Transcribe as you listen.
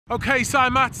Okay, so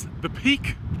I'm at the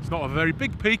peak. It's not a very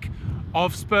big peak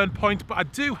of Spurn Point, but I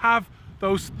do have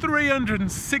those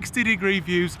 360-degree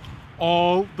views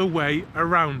all the way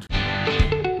around.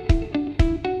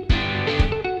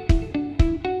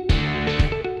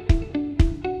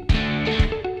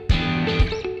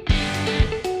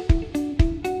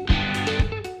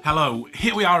 Hello,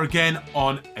 here we are again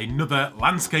on another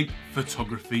landscape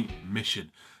photography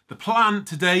mission. The plan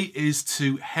today is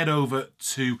to head over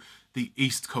to the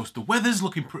east coast. The weather's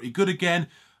looking pretty good again,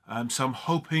 so I'm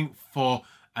hoping for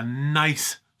a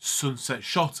nice sunset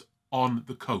shot on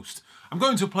the coast. I'm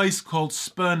going to a place called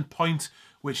Spurn Point,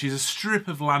 which is a strip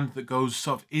of land that goes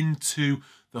sort of into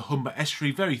the Humber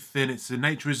estuary, very thin. It's a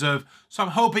nature reserve, so I'm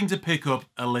hoping to pick up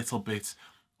a little bit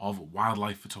of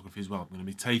wildlife photography as well. I'm going to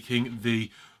be taking the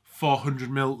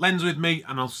 400mm lens with me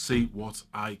and I'll see what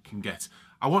I can get.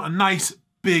 I want a nice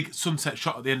big sunset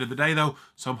shot at the end of the day though,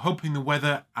 so I'm hoping the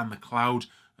weather and the cloud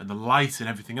and the light and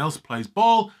everything else plays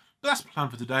ball. But that's the plan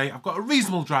for today. I've got a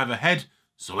reasonable drive ahead,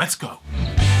 so let's go.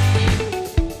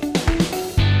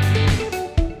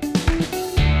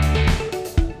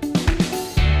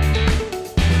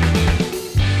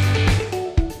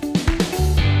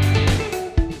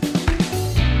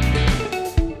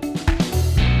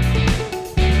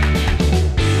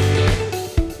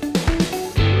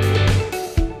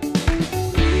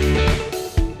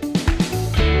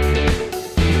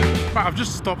 I've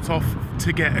just stopped off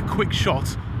to get a quick shot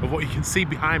of what you can see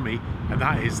behind me, and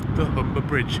that is the Humber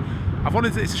Bridge.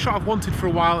 It's a shot I've wanted for a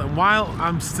while, and while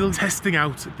I'm still testing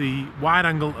out the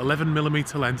wide-angle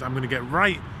 11mm lens, I'm going to get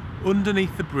right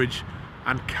underneath the bridge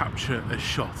and capture a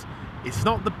shot. It's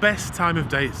not the best time of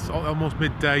day, it's almost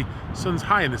midday, sun's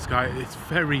high in the sky, it's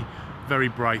very, very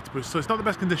bright, so it's not the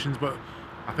best conditions, but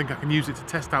I think I can use it to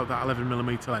test out that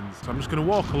 11mm lens. So I'm just going to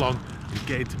walk along and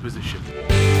get into position.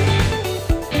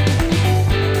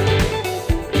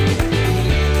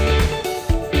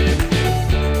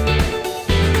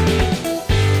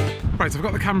 Right, so I've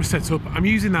got the camera set up. I'm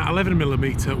using that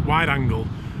 11mm wide angle,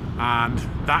 and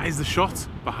that is the shot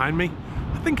behind me.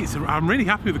 I'm really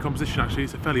happy with the composition actually.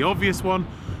 It's a fairly obvious one,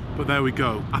 but there we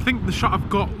go. I think the shot I've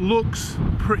got looks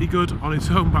pretty good on its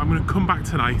own, but I'm going to come back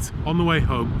tonight on the way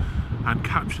home and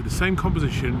capture the same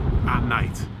composition at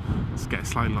night. Let's get a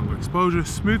slightly longer exposure,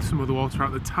 smooth some of the water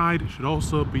out. The tide should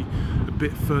also be a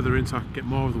bit further in so I can get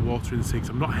more of the water in the sea, because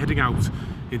I'm not heading out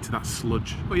into that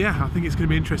sludge. But yeah, I think it's going to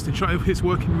be an interesting shot. It's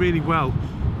working really well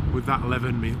with that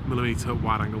 11mm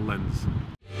wide angle lens.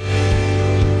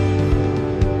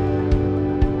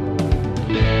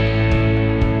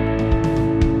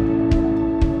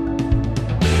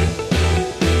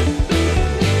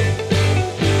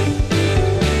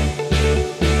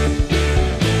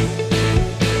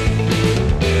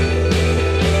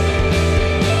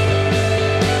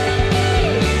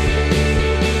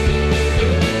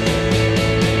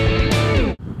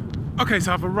 Okay,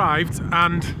 so I've arrived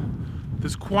and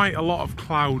there's quite a lot of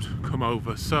cloud come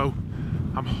over, so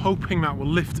I'm hoping that will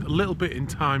lift a little bit in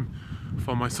time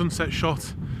for my sunset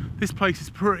shot. This place is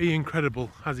pretty incredible,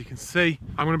 as you can see.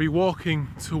 I'm going to be walking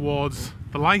towards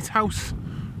the lighthouse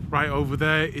right over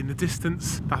there in the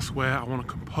distance. That's where I want to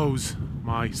compose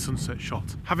my sunset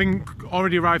shot. Having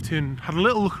already arrived here and had a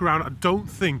little look around, I don't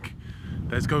think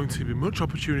there's going to be much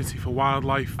opportunity for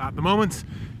wildlife at the moment.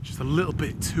 Just a little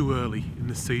bit too early in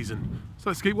the season.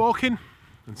 So let's keep walking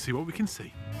and see what we can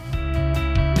see.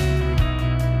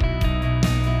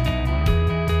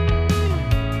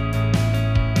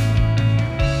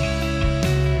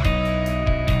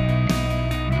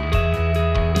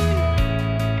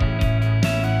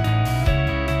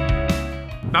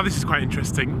 Now this is quite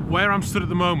interesting. Where I'm stood at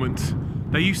the moment,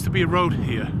 there used to be a road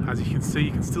here. As you can see,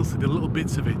 you can still see the little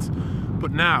bits of it.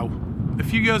 But now, a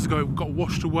few years ago, it got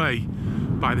washed away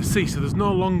by the sea, so there's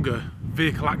no longer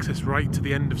vehicle access right to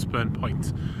the end of Spurn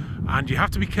Point. And you have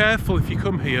to be careful if you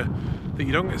come here that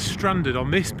you don't get stranded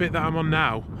on this bit that I'm on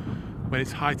now when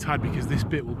it's high tide, because this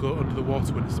bit will go under the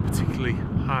water when it's particularly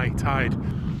high tide.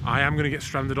 I am going to get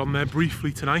stranded on there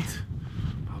briefly tonight.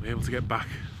 I'll be able to get back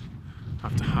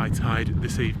after high tide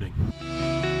this evening.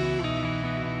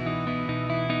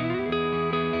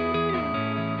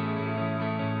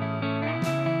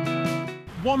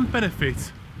 One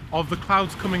benefit of the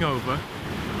clouds coming over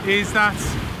is that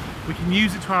we can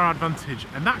use it to our advantage,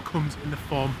 and that comes in the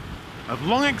form of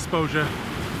long exposure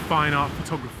fine art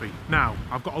photography. Now,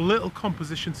 I've got a little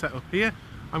composition set up here.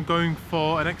 I'm going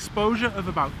for an exposure of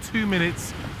about 2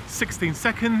 minutes 16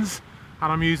 seconds,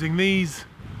 and I'm using these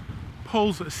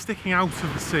poles that are sticking out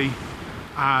of the sea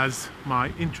as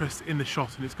my interest in the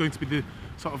shot, and it's going to be the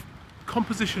sort of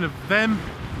composition of them,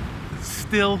 the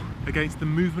still against the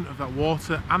movement of that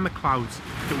water and the clouds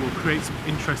that will create some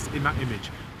interest in that image.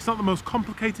 It's not the most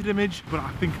complicated image, but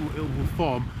I think it will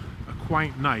form a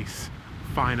quite nice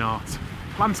fine art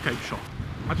landscape shot.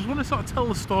 I just want to sort of tell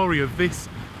the story of this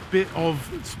bit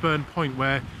of Spurn Point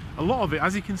where a lot of it,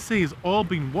 as you can see, has all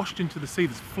been washed into the sea.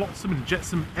 There's flotsam and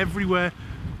jetsam everywhere,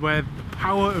 where the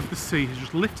power of the sea has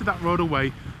just lifted that road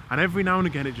away, and every now and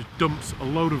again it just dumps a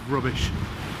load of rubbish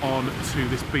onto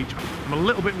this beach. I'm a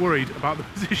little bit worried about the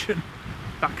position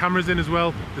that camera's in as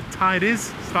well. The tide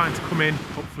is starting to come in.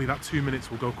 Hopefully that 2 minutes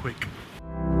will go quick.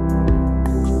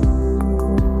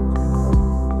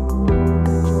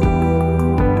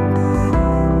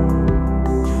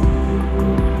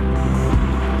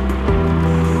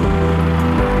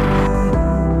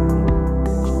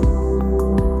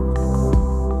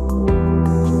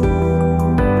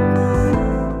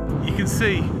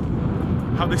 See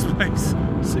how this place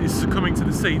is succumbing to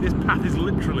the sea. This path is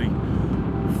literally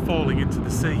falling into the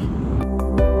sea.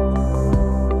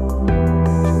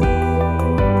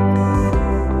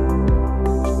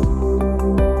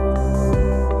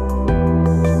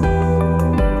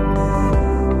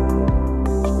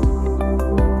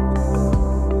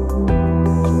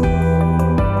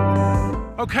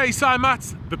 Okay, so I'm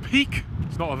at the peak.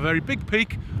 It's not a very big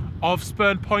peak of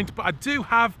Spurn Point, but I do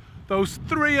have those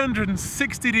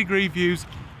 360-degree views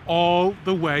all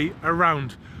the way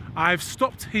around. I've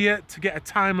stopped here to get a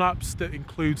time lapse that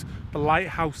includes the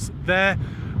lighthouse there,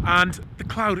 and the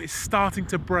cloud is starting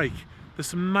to break. There's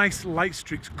some nice light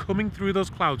streaks coming through those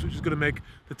clouds, which is going to make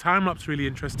the time lapse really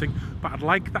interesting, but I'd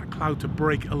like that cloud to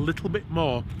break a little bit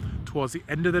more towards the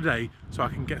end of the day so I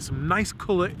can get some nice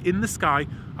colour in the sky.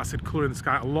 I said colour in the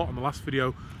sky a lot in the last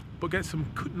video, but get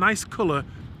some nice colour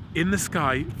in the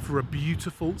sky for a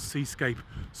beautiful seascape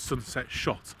sunset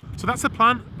shot. So that's the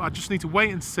plan, but I just need to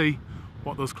wait and see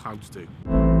what those clouds do.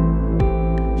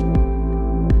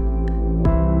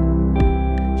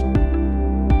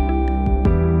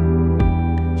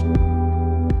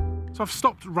 So I've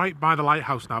stopped right by the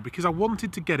lighthouse now because I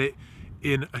wanted to get it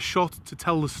in a shot to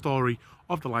tell the story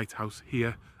of the lighthouse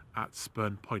here at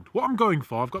Spurn Point. What I'm going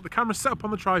for, I've got the camera set up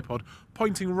on the tripod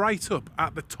pointing right up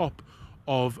at the top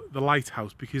of the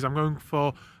lighthouse because I'm going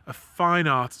for a fine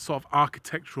art sort of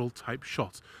architectural type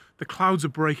shot. The clouds are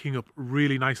breaking up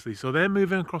really nicely, so they're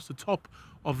moving across the top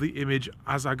of the image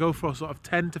as I go for a sort of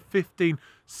 10 to 15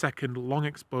 second long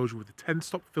exposure with a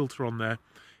 10-stop filter on there.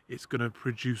 It's going to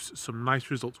produce some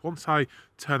nice results. Once I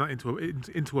turn that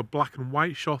into a black and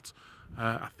white shot,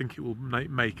 I think it will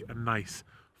make a nice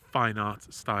fine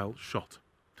art style shot.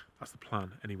 That's the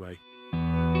plan anyway.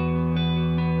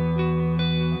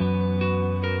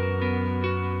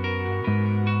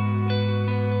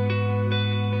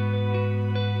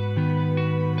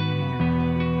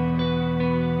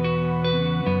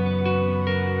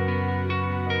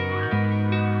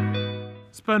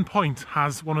 Spurn Point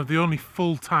has one of the only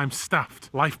full-time staffed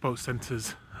lifeboat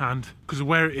centres, and because of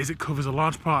where it is, it covers a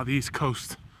large part of the east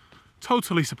coast,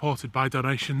 totally supported by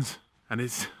donations. And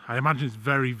I imagine it's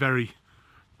very, very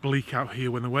bleak out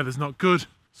here when the weather's not good,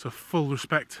 so full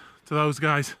respect to those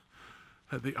guys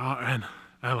at the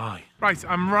RNLI. Right,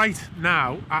 I'm right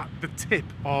now at the tip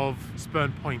of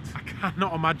Spurn Point. I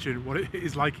cannot imagine what it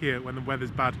is like here when the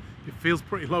weather's bad. It feels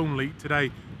pretty lonely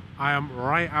today. I am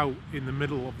right out in the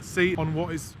middle of the sea on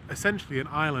what is essentially an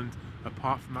island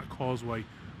apart from that causeway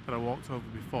that I walked over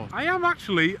before. I am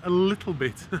actually a little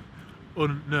bit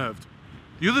unnerved.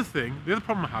 The other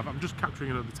problem I have, I'm just capturing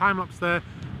another time lapse there.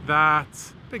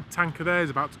 That big tanker there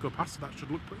is about to go past, so that should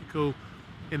look pretty cool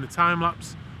in the time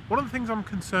lapse. One of the things I'm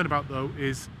concerned about though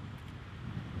is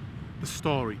the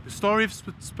story of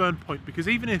Spurn Point, because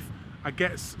even if I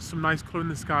get some nice colour in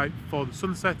the sky for the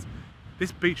sunset,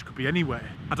 this beach could be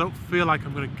anywhere. I don't feel like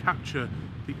I'm going to capture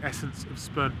the essence of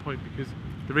Spurn Point because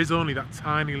there is only that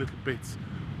tiny little bit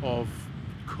of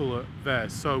colour there.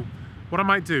 So what I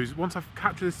might do is, once I've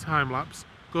captured this time lapse,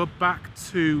 go back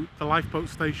to the lifeboat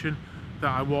station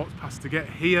that I walked past to get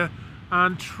here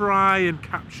and try and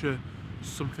capture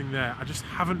something there. I just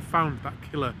haven't found that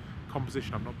killer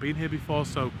composition. I've not been here before,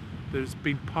 so there's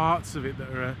been parts of it that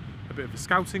are a bit of a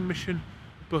scouting mission,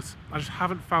 but I just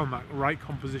haven't found that right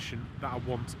composition that I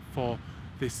want for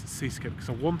this seascape, because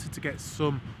I wanted to get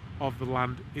some of the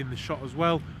land in the shot as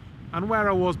well. And where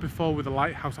I was before with the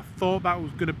lighthouse, I thought that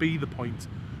was going to be the point,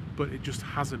 but it just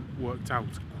hasn't worked out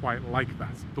quite like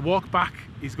that. The walk back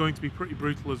is going to be pretty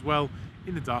brutal as well,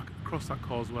 in the dark, across that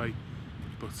causeway,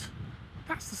 but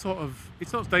that's the sort of,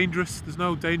 it's not dangerous, there's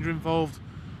no danger involved,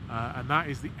 and that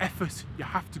is the effort you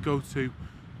have to go to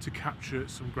capture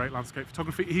some great landscape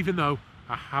photography, even though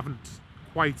I haven't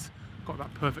quite got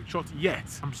that perfect shot yet.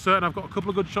 I'm certain I've got a couple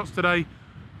of good shots today.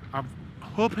 I'm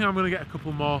hoping I'm going to get a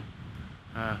couple more.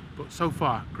 But so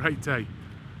far, great day.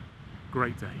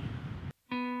 Great day.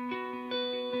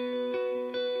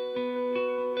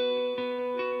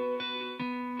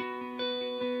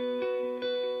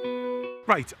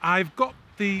 Right, I've got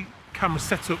the camera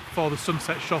set up for the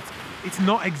sunset shot. It's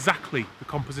not exactly the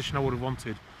composition I would have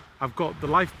wanted. I've got the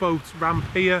lifeboat ramp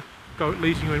here,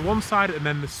 leading you in one side, and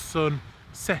then the sun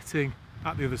setting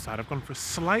at the other side. I've gone for a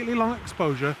slightly long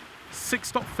exposure,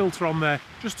 6-stop filter on there,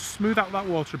 just to smooth out that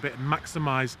water a bit and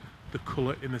maximise the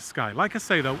colour in the sky. Like I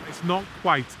say though, it's not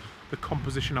quite the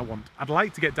composition I want. I'd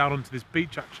like to get down onto this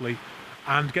beach actually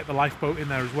and get the lifeboat in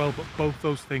there as well, but both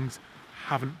those things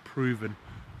haven't proven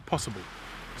possible.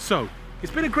 So,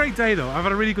 it's been a great day though. I've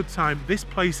had a really good time. This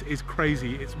place is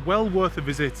crazy. It's well worth a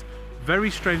visit. Very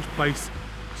strange place.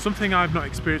 Something I've not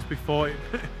experienced before.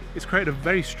 It's created a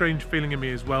very strange feeling in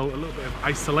me as well. A little bit of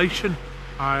isolation.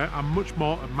 I'm much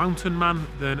more a mountain man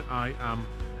than I am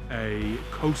a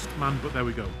coast man, but there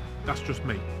we go. That's just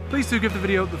me. Please do give the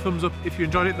video the thumbs up if you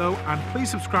enjoyed it though, and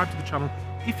please subscribe to the channel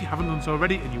if you haven't done so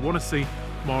already and you want to see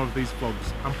more of these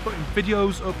vlogs. I'm putting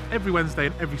videos up every Wednesday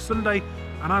and every Sunday,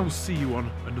 and I will see you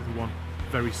on another one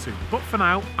very soon. But for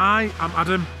now, I am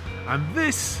Adam, and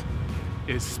this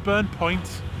is Spurn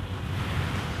Point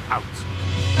out.